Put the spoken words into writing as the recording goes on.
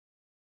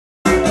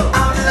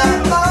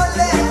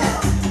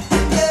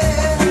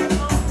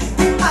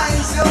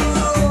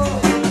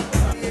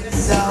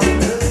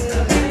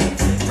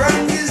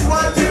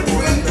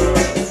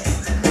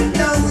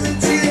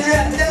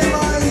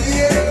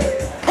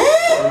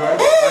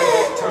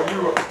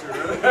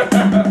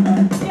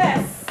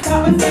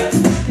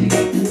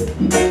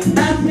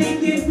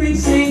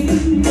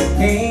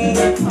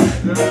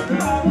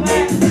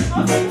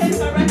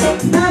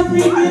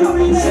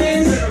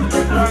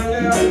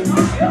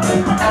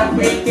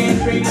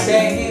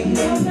everything.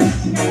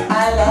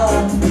 I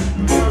love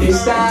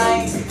this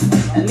time,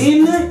 and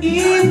in the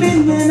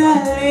evening when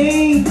I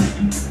lay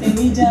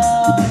me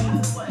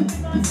down,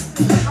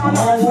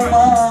 oh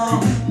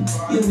woman,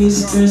 you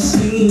whisper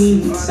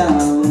sweet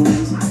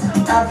sounds,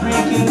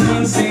 African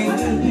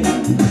insane.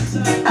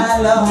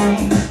 I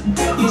love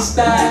this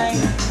time.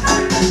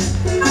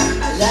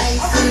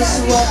 Life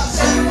is what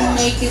you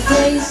make it,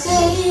 they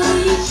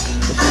say.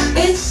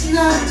 It's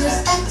not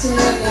just acting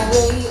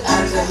anyway.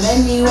 Out of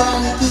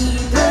anyone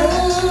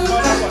people,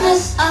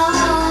 that's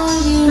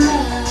all you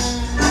have.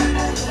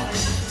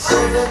 So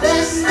the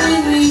best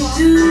thing we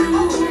do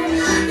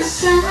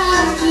is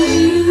try to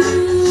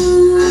use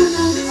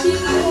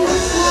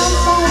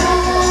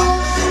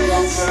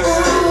that's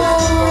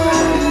all you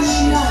have.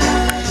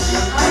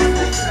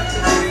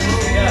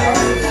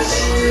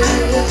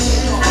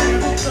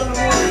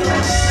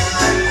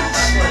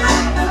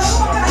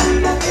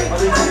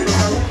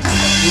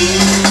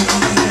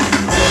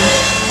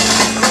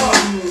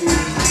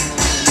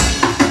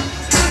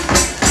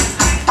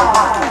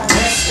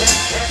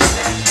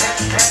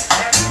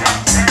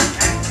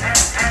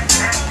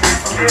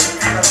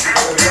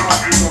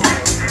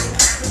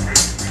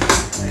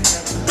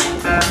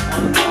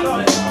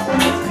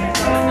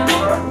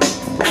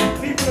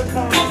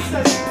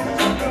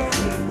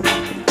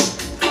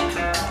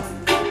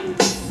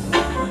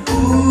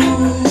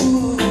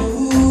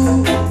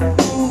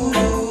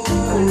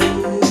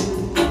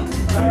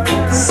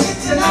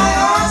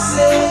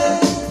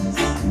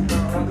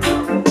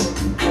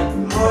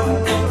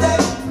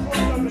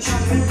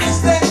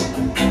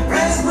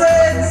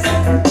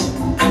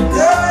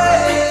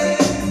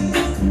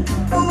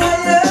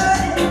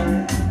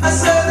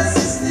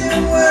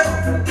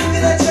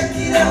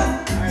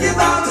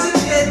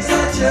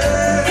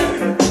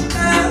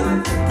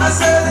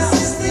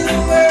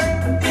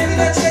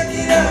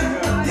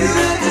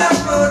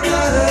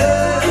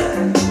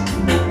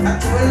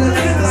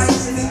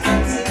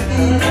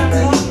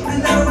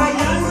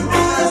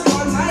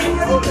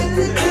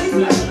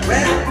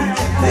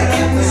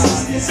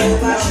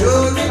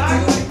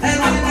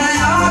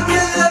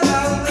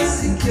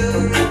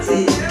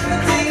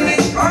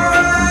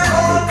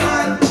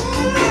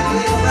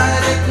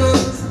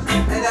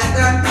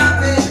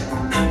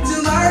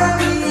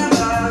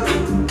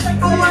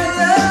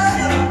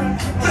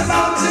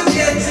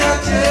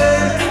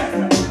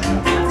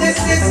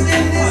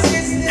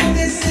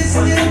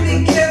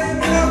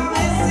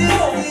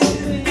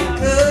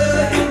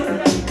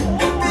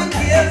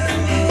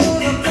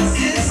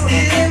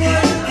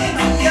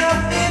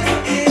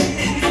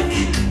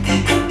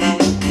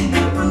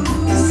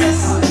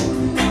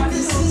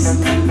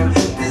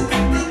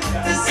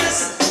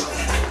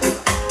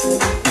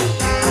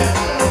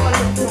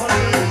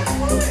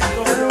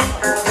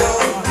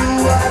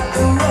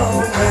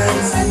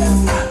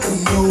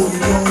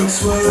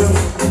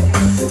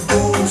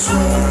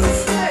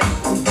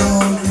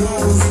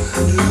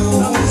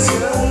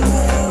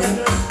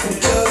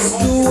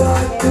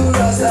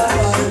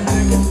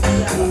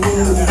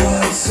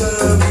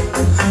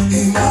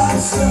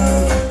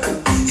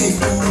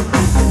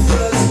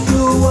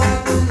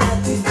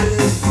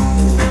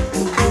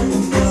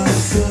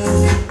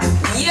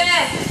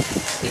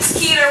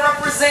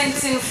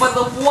 For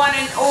the one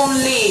and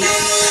only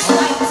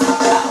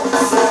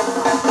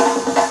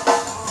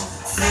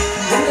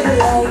Give me the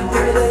light,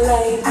 give me the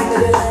light, give me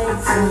the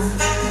light,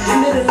 give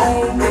me the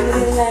light, give me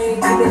the light,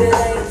 give me the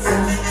light,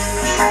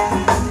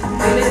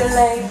 give me the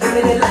light, give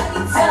me the light,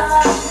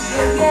 yeah,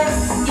 yeah,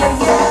 yeah,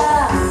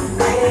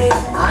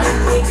 yeah. I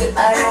make it, I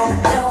don't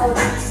know,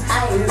 I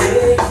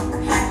read,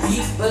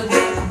 people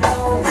get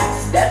down,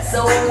 that's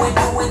how we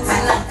do it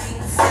in a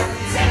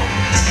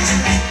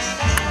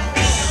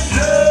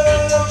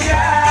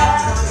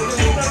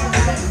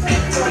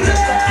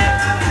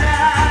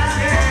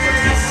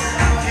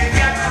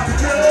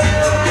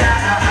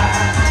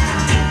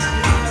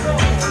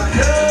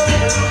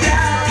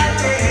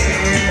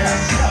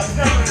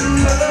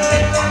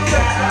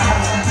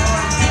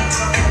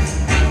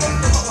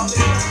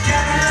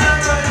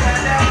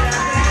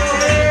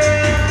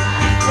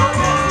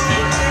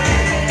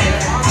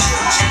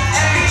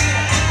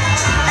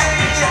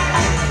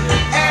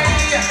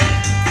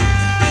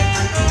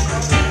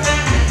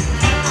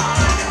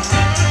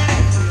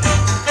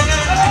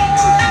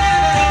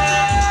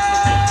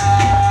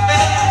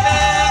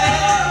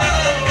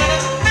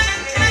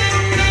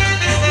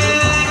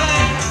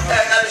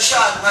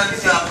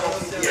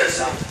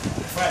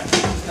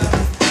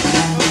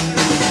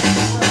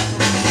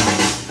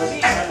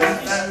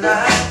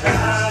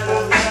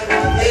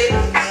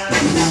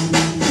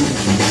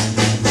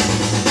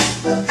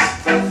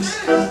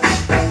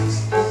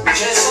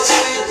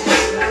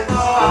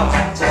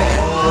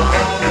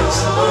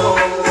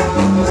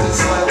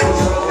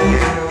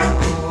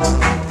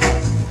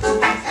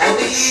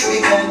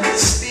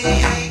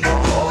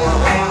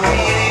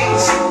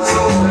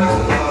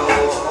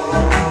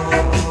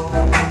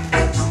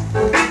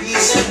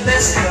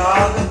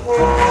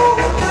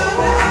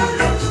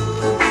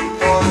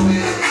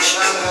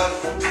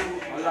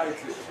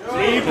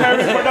Lee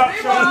Perry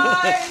Production.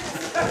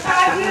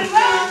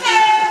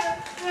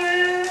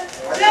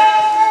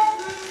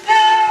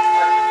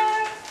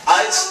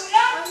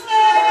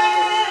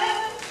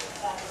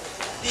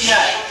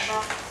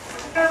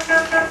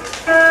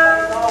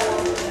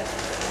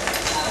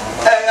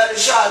 Hey, you're the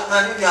short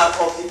man, you have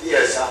 40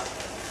 years, sir.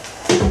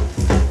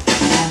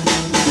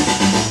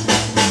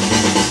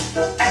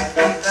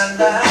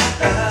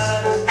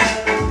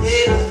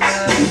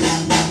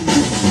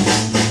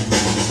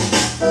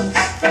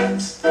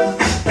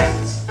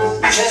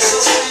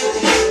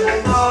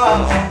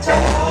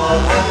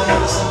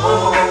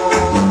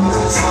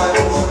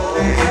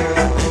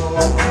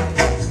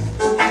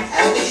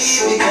 And he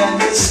began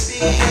to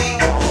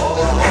speak.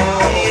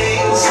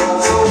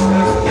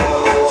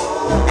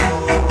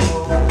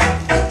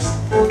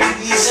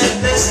 He said,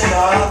 blessed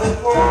are the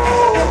poor,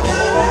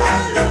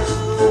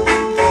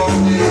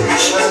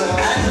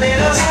 and let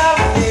us have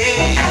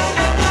faith.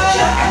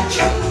 Jah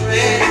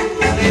children,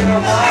 let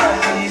our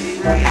hearts be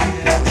free.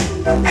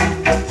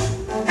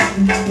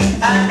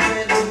 And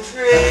when we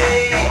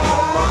pray,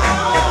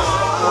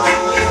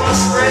 we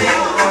must pray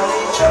for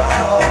each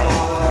other.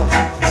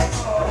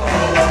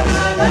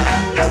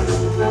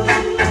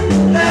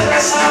 Let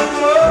us have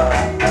love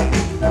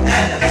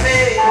and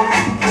faith.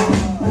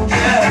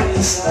 There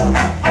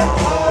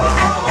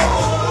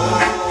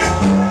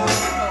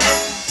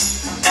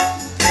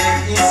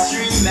is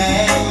three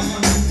men.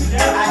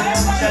 I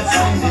am just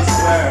in this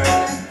world.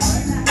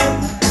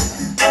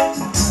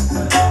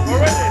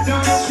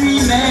 Those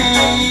three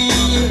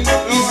men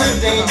is a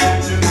danger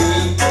to me.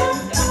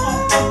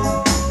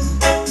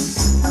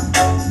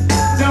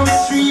 Those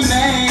three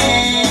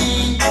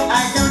men I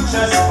don't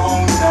just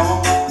own, no.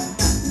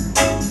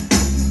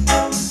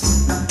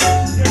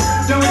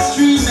 Those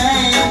three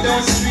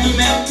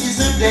men is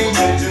a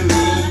danger to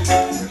me.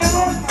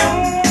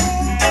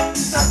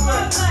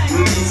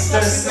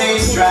 Mr.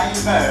 Slave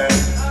Driver,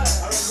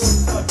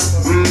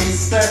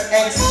 Mr.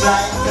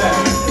 Ex-Driver,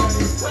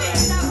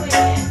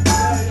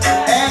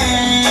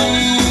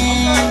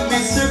 and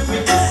Mr.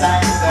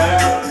 Criticizer.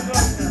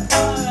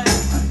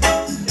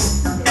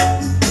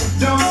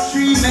 Those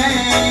three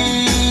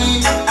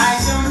men I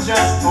don't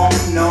just own,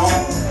 no.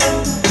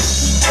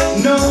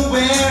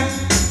 Nowhere,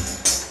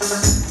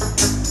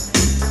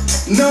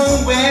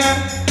 nowhere,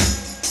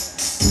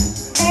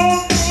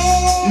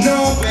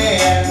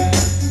 nowhere.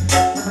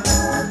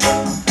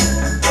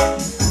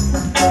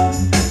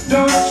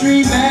 Those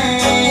three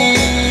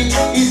men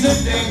is a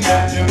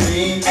danger to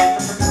me.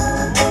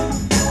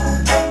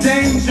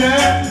 Danger.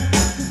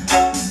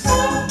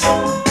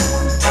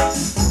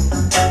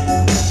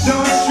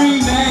 Those three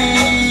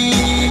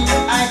men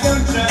I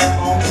don't just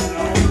own.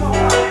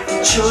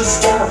 Just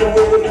not the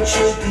way it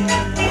should be.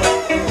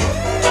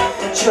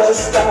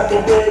 Just not the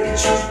way it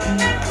should be.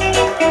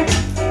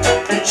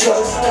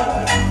 Just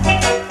not.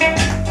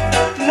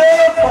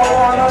 Love for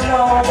one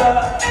another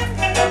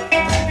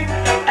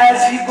as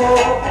we go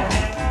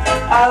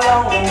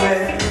along the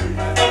way.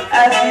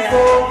 As we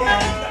go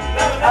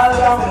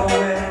along the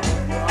way.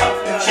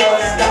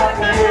 Just not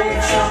the way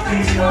it should be.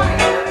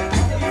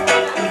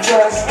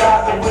 Just not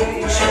the way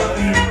it should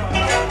be.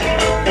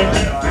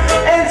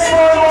 And so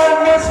one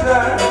must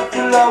learn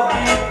to love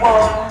each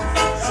one.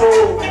 So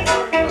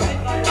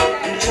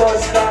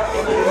just not the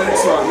way it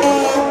should be.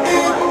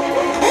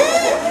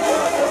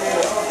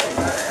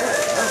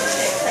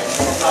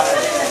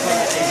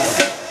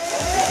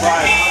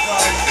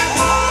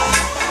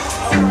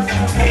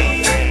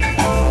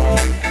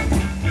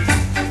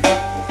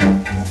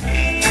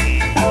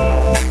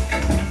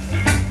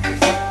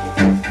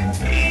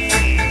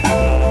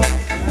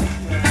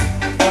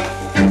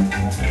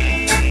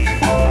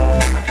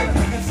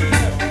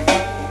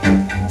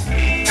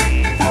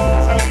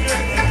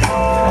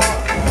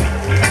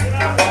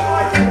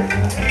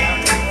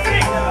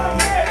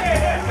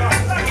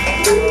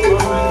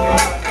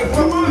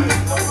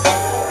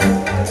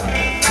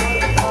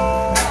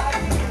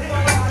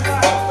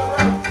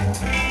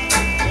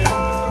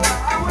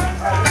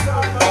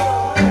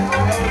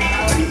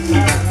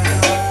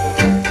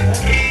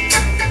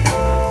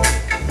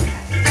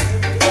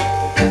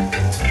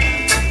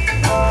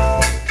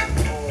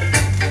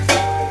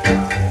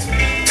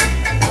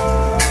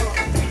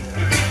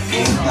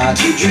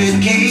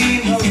 Children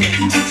came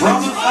from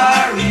a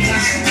far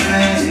east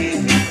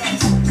land,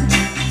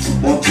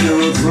 walked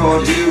here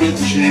abroad here with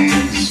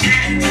chains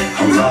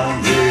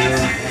around there.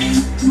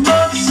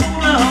 But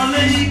sooner or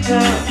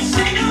later,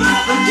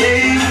 the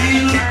day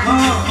will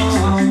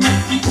come,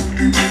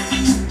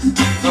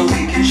 the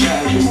wicked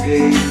shall be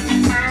paid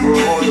for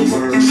all the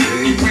world's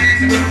sake.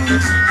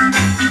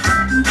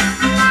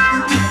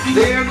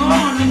 They're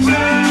gonna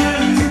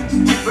burn,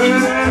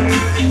 burn,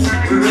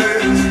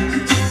 burn.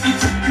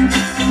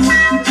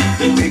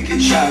 The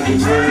wicked shall be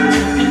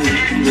burned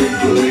with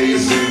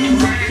blazing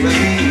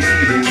flames.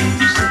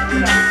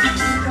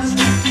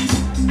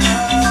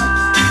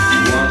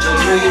 What a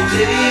great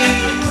day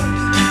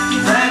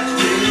that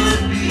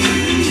will be,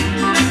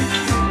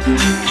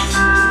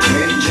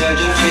 when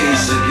judge a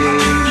face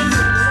again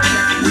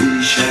we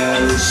shall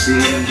You're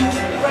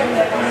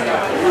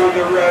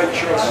the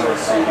righteous, so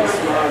see this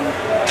man.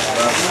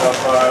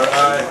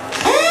 Alright.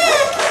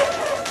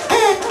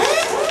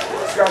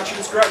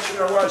 Scratching,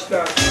 and watch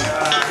that.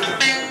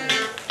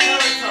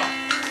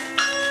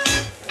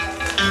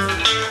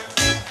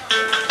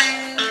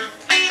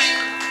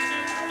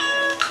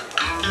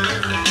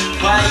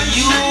 I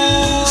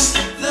use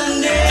the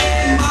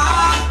name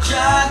of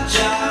Jah,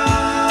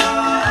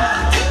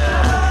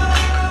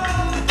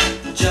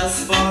 just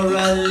for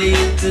a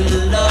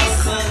little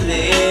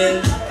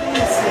hustling.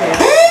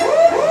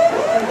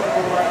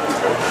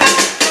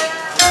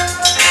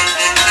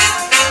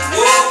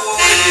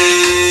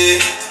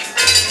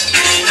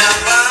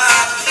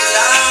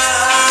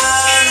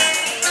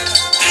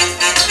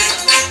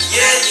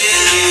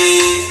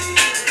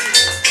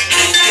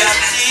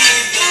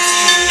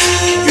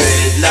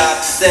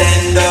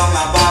 Send down a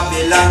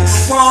Babylon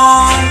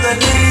on the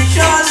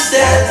nation.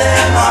 Tell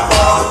them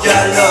about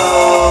your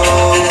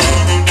love.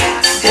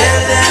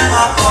 Tell them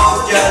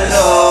about your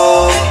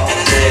love.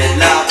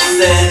 Dreadlocks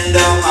send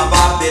down a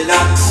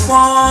Babylon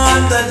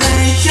on the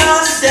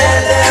nation.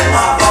 Tell them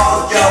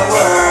about your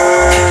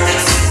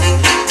words.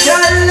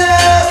 Your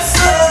love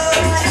so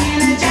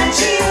in your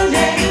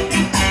children.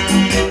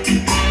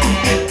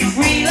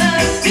 Free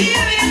love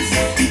spirits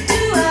to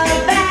a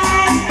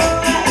bad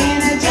boy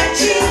in your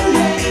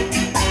children.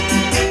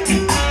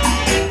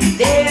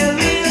 There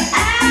will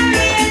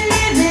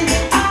living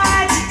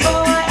art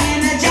for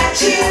in Jah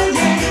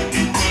children.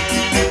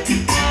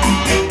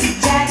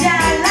 Jah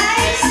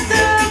likes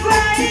the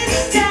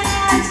brightest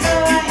stars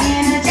for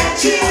in Jah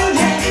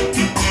children.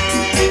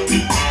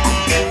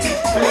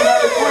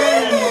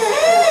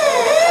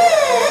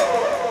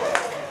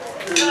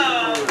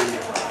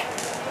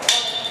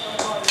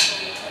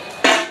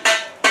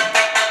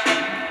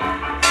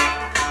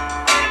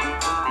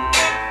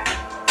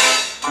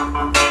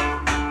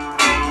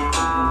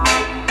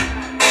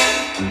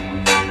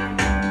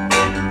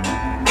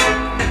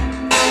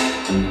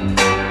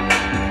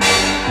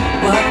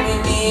 What we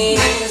need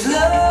is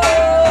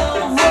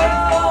love,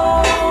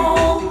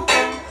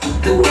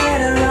 to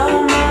get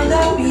around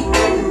other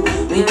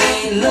people. We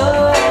need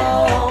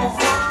love.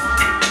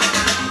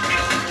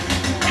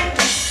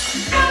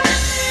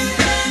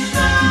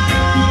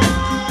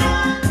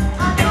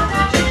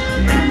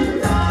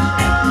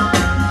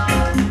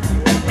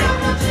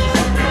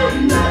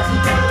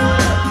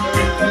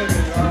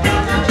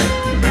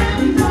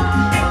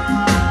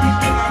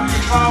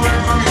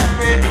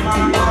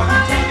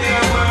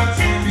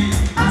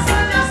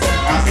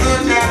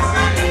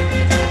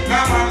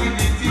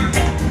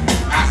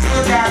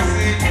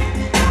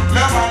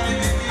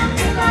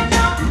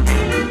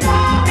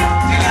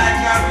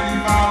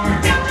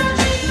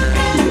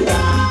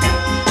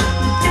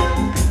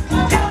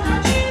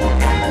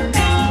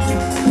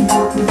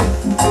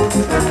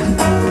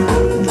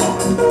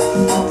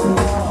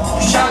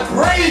 Shall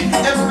break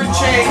every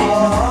chain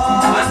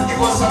and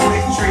give us a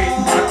victory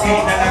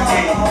again and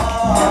again.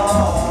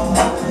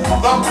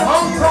 The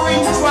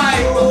conquering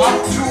tribe of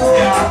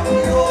Judah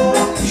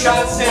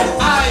shall set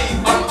I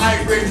on my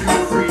great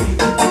free.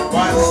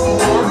 Once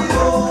more.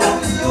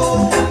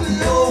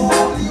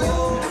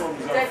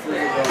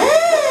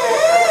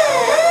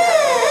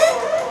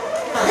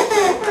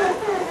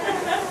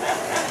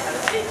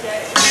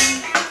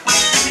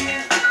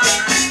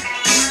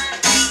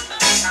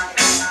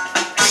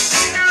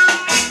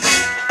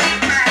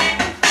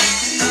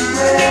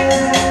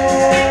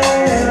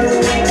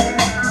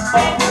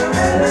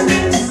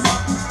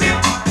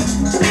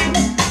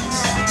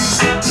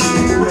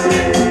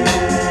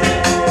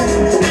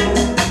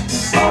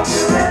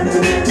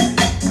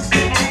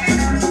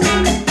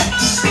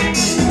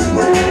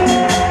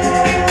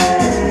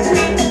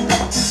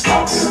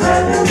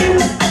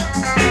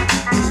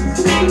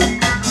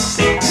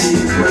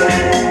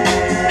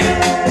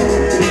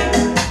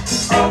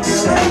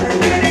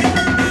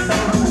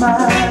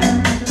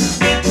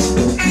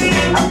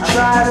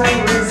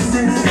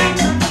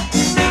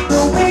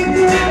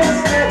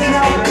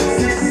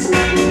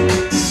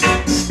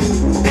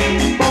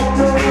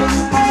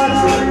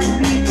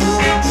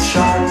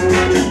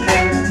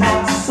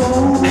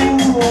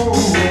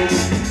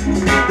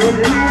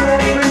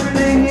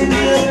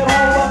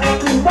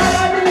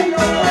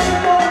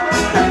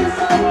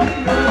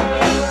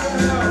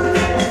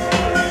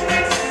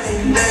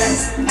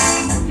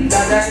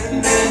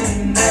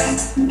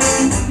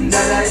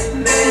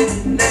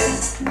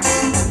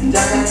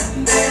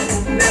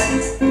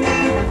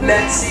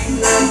 Let's sing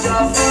a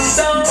joyful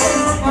song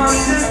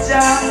unto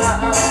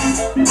Jah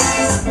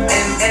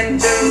and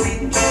enter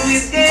into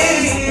His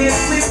gate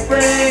with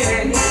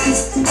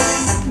praise,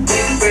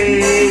 with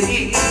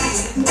praise,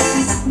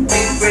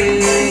 with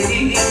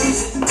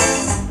praise.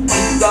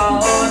 If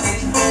God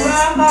is for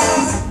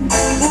us,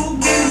 who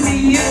can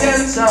be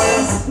against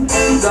us?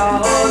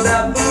 God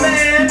of the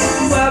man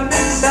who have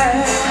been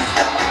saved.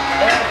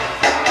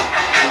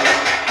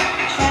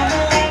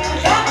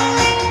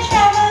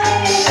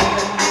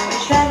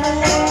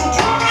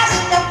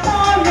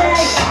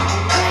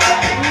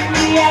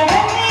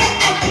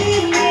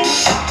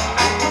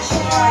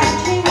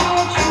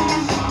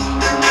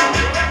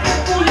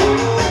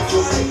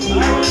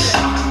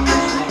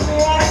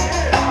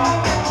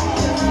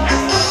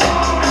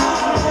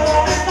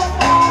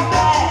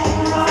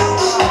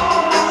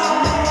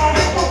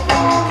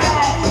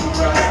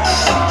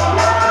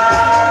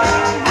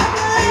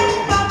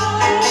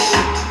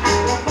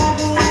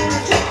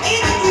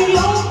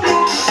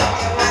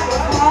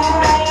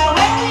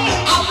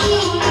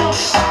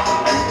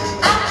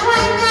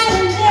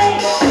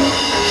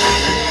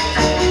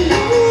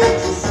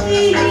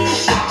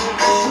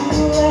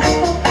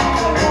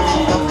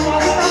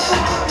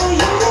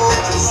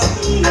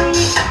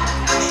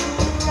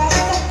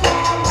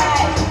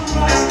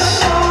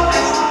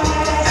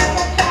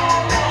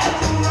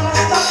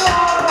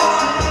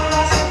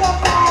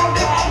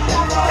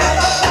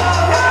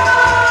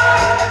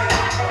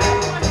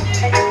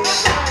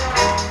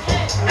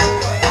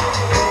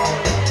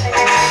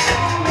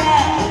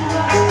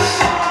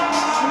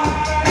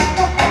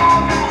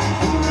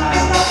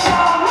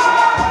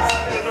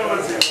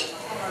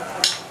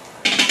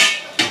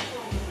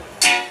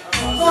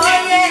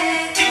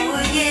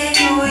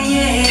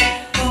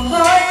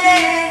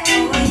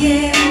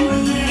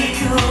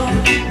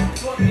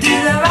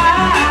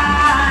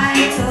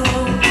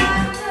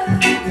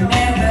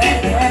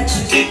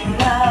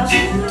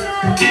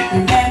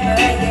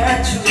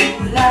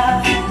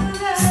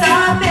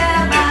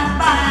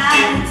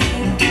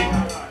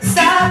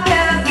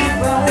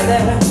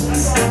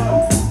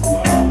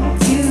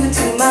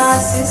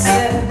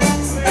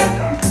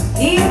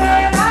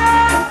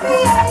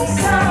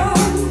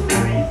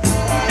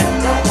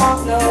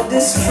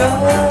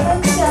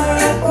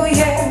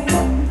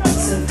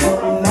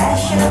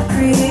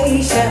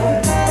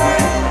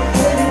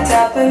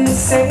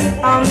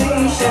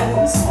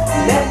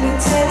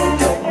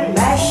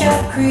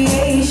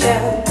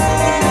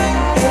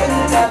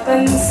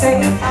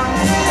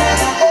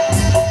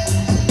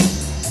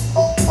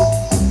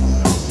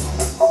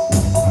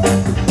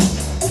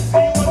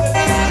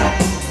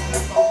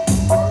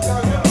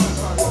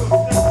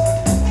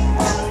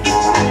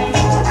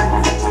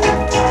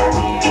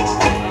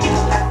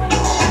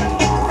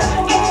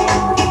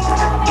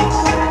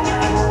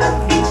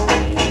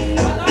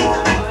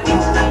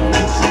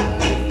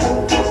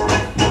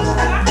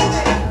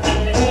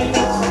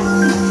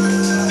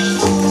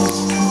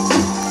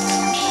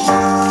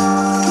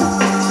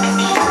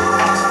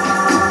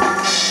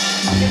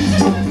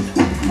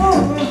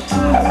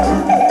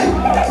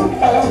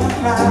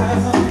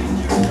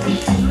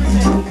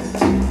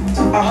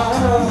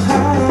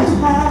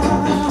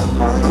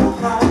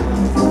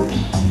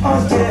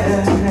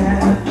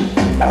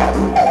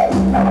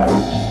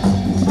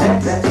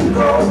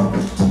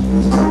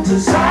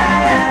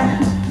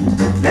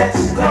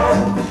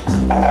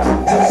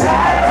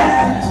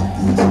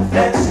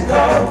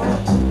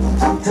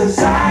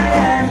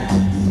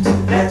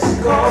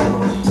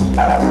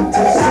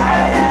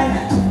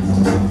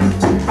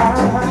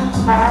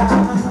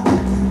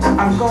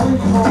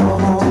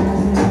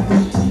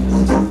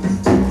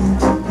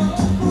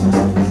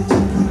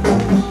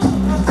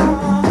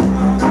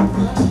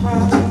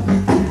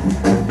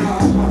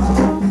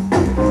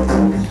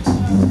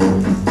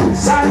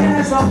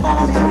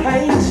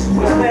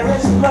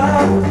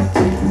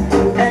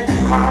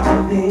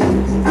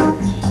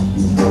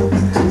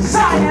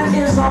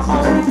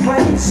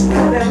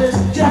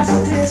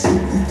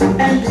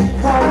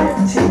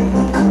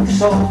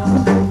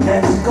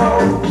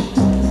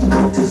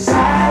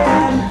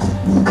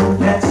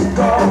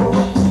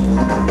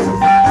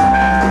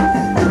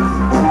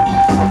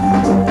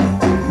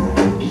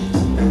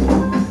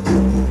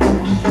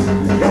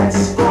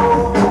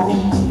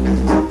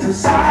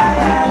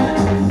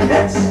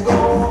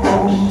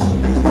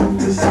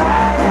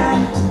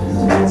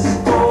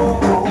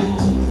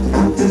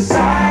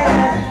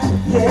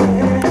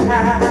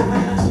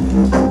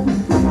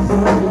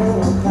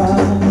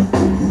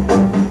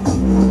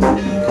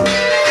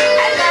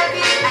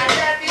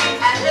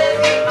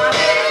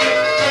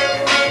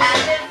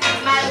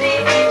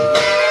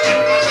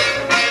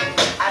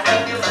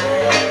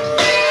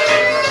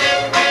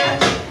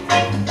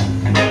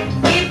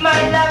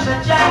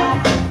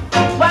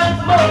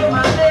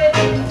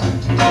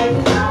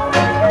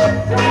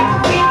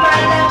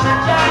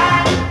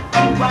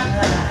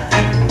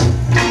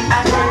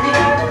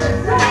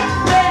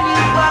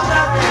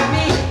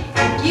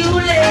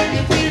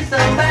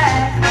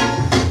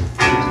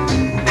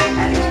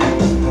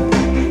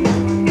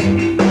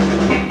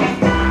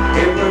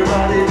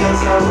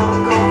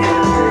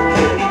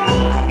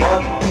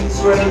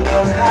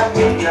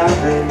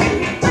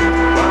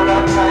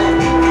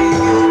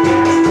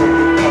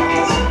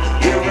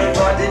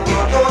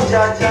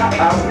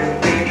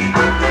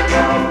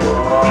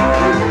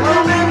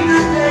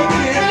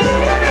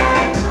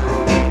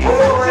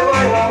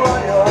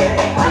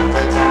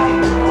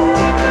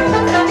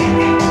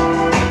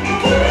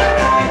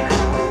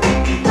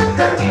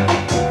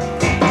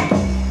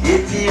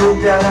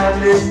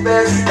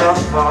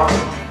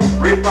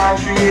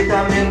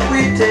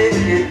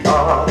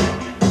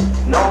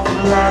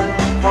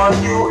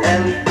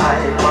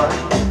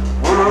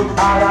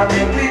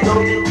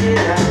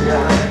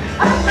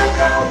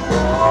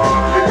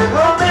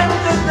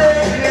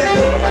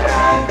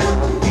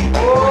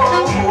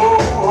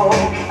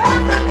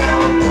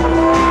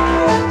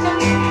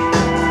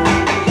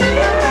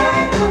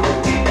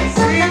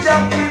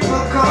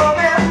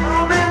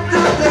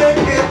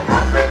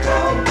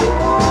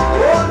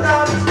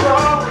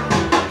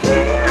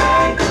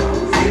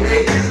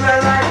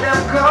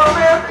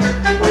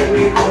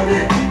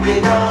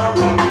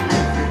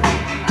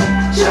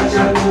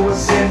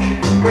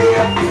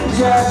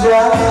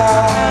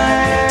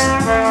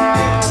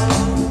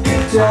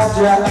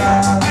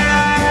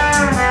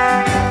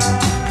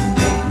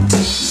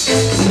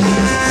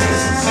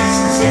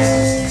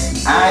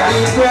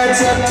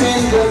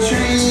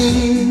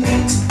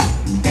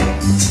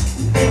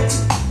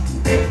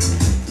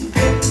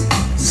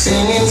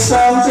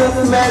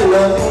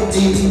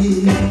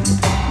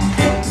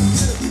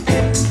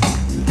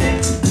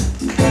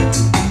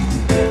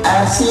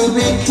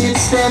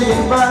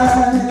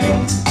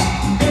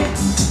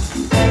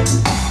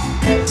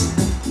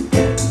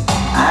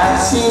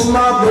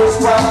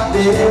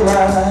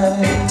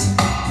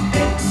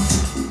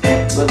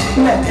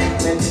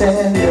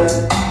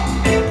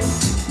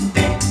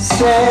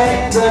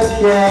 set the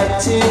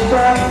captive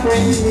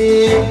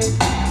free.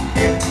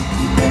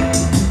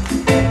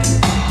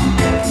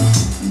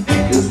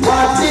 Cause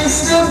what is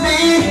to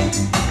be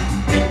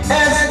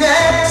has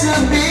got to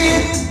be.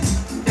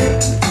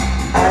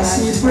 I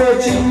see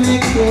bridging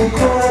licking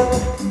court,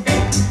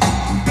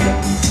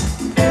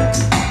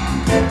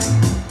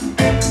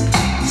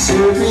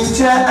 serving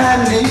Jah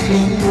and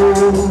licking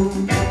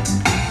road.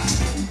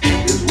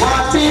 Cause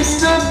what is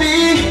to be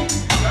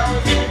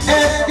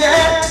has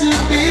got to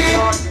be.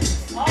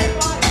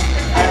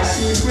 I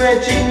see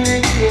bridging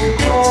licking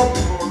court.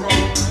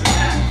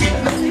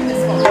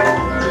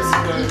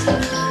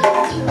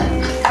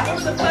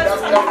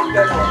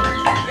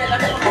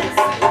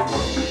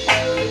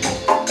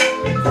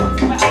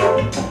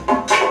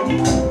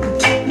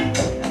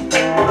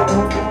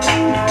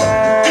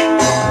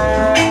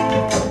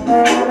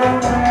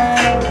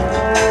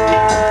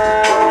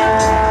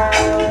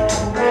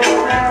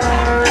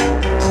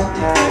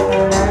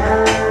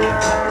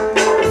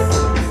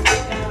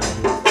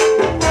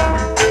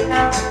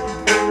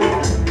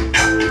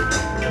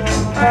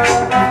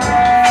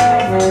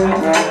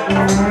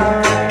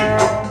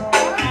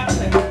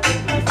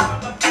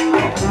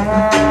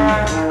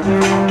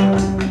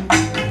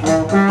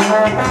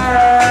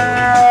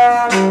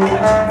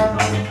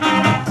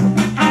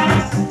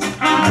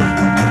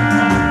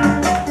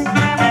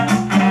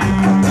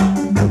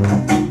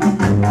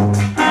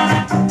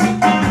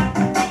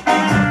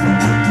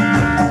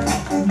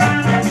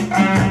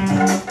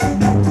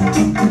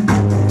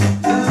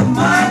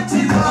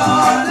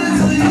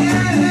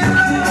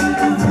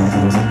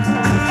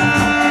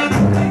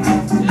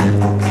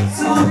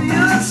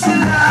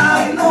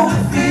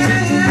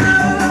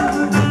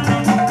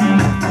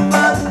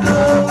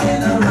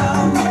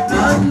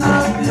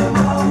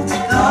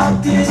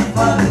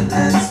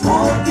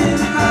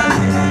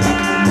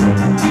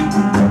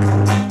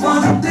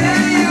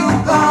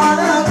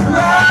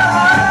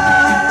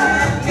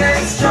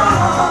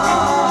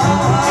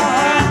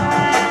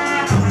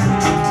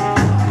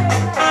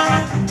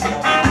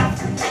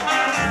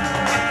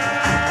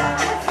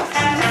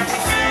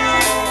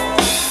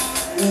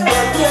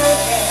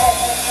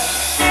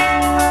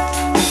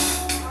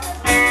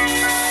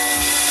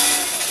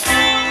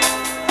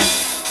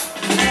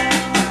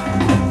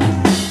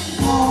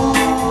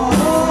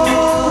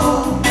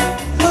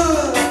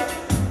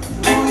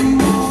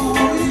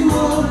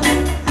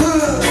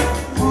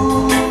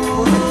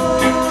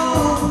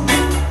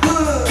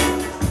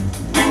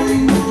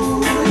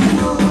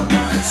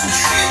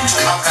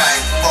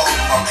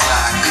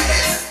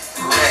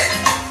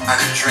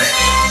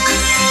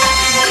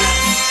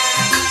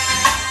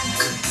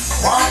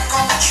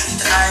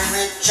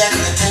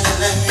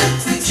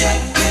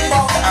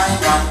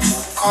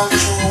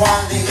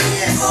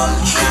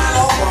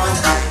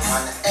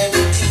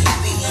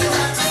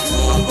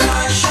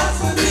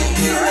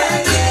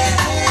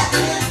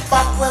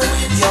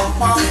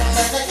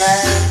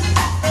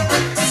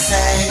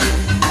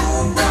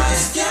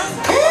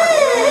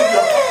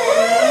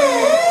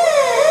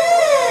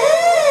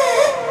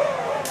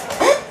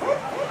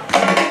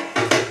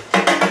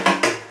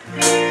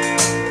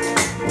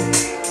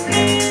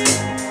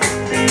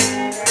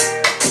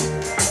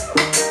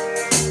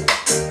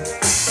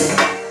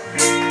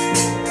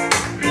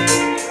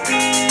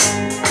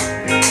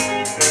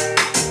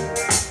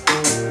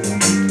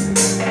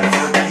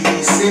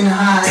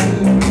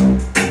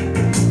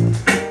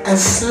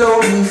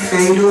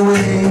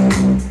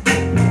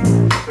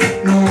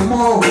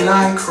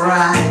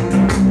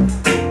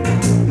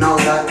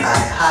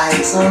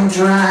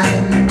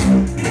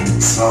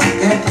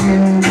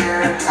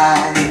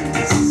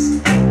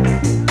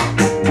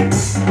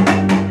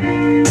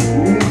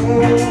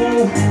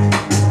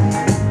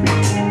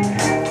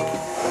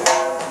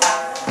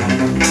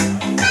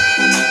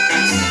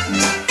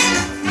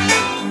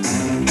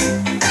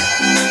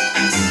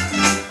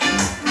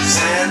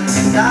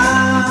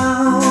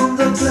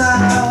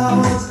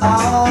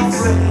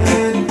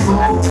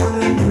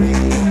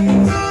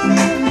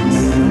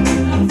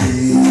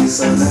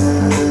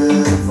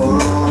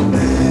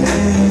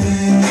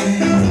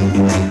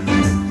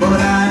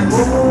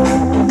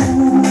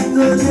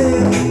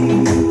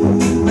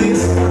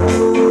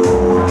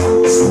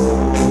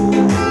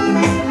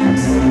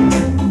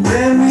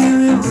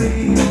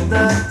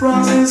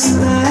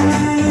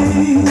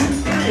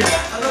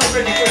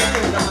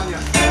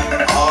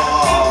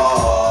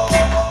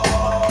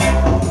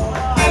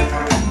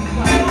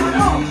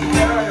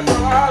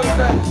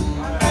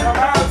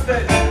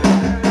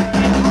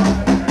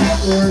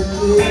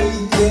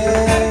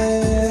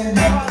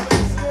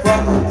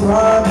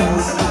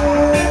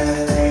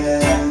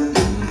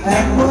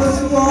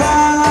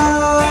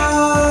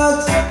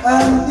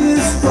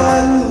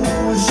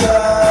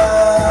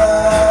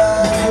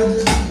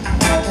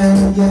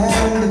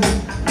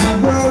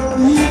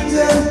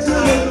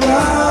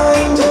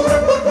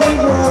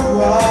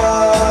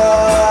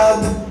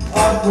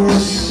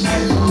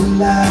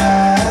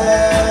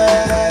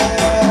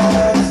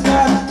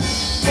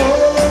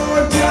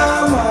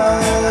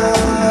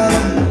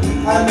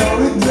 I know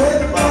it's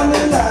great on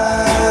the line.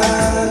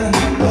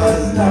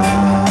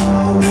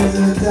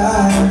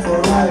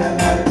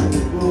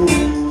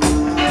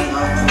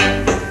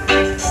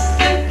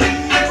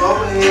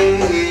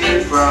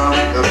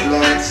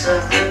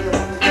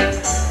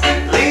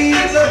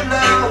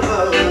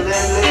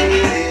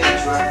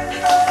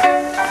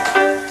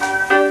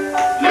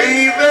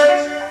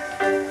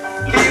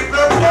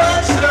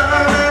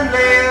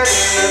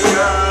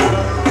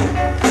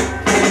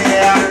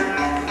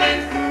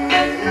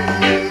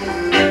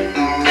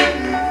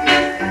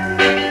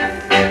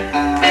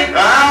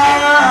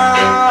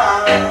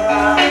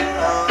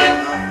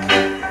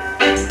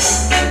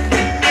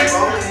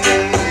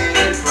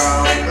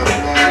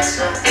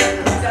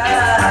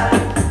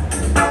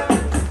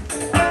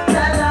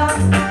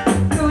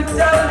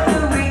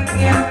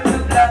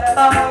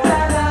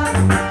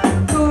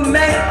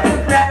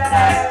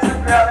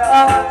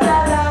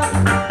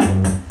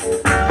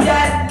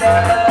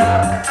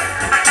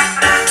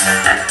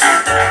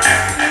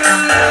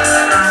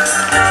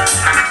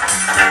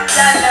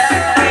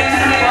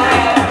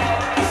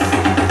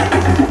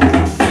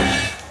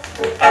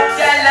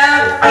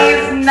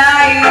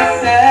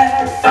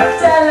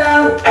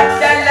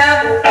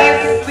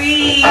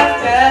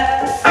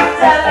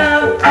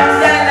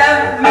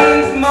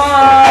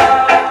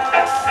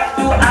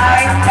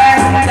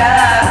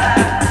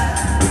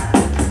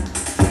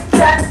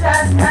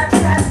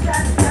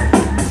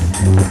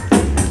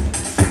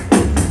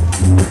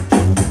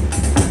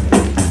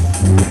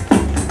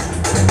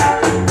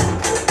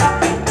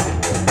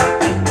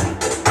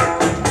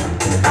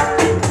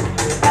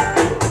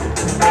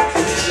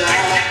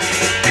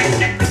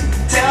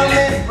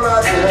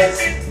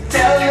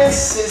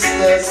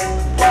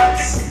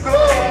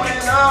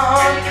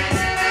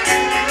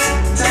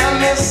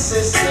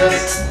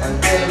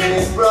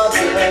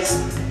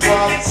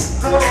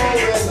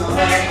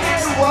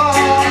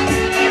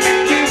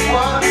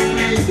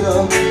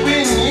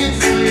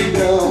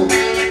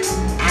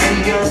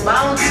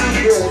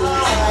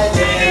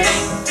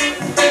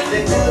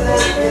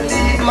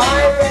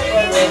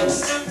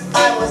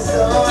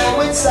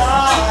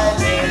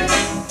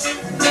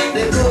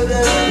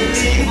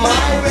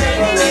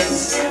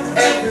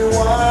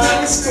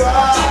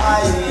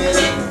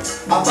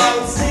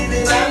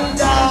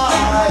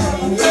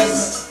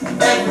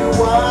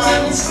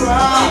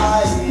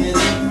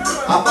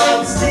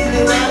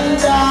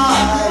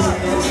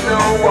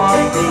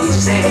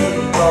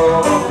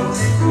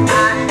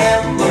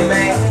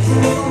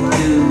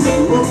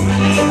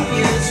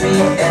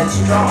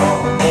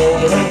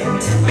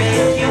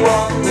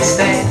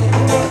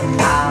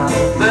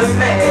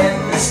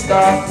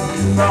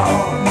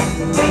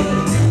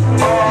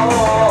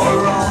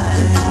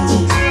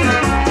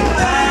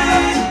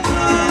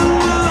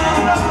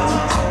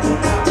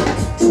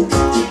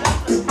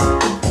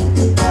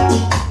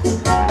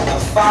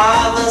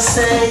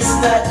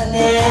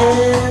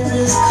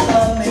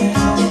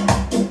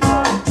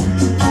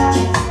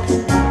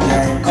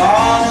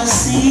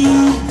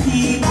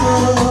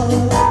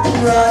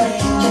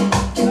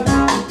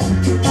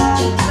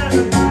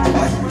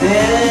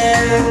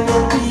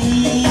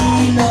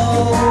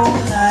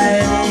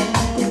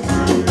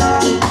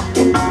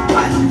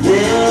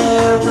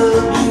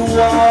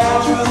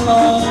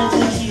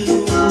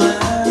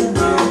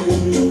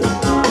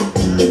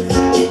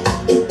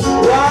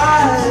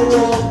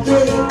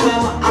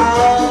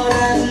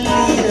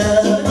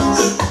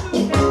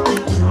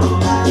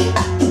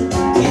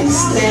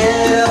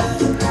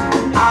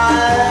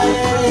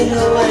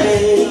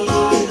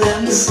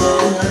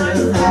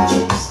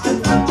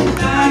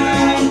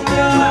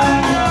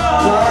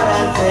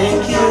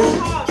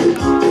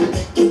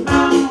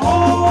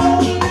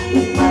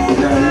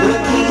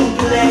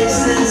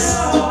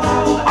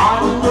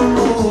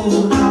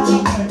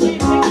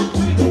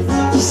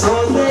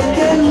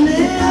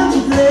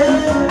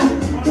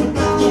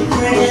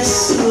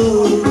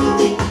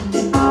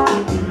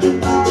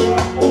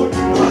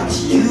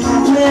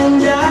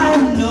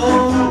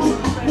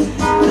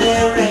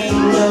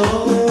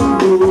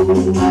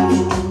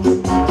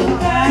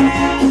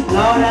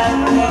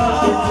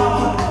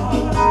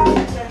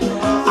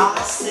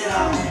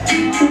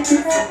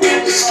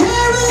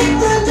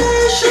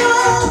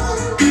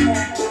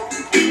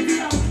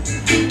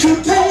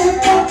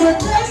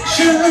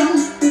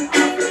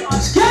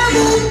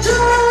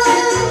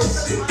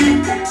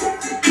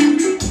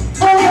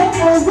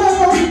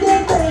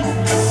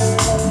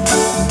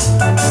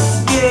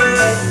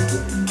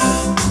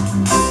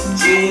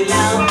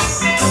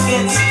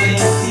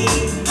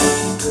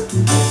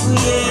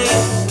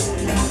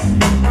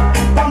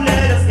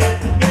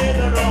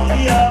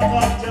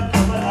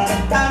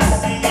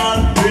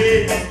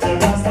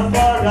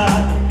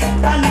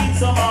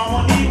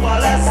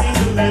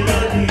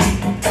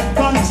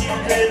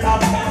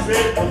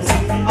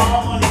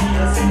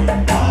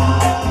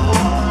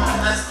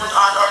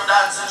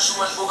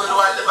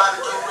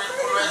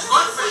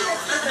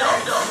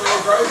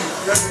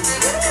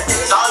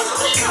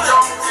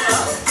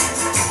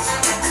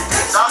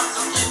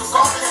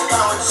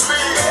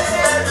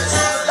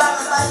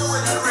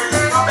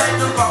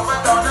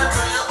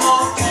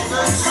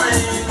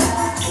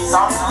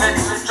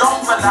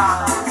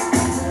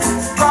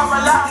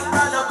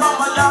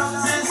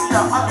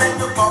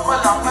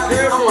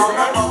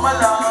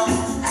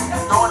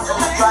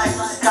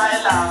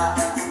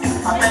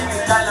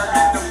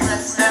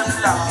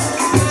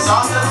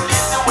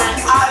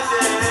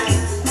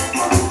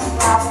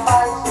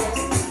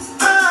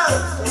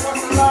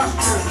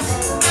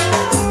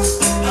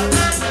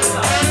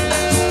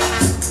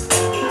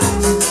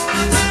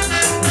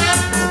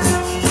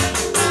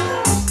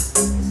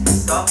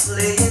 Stop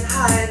playing.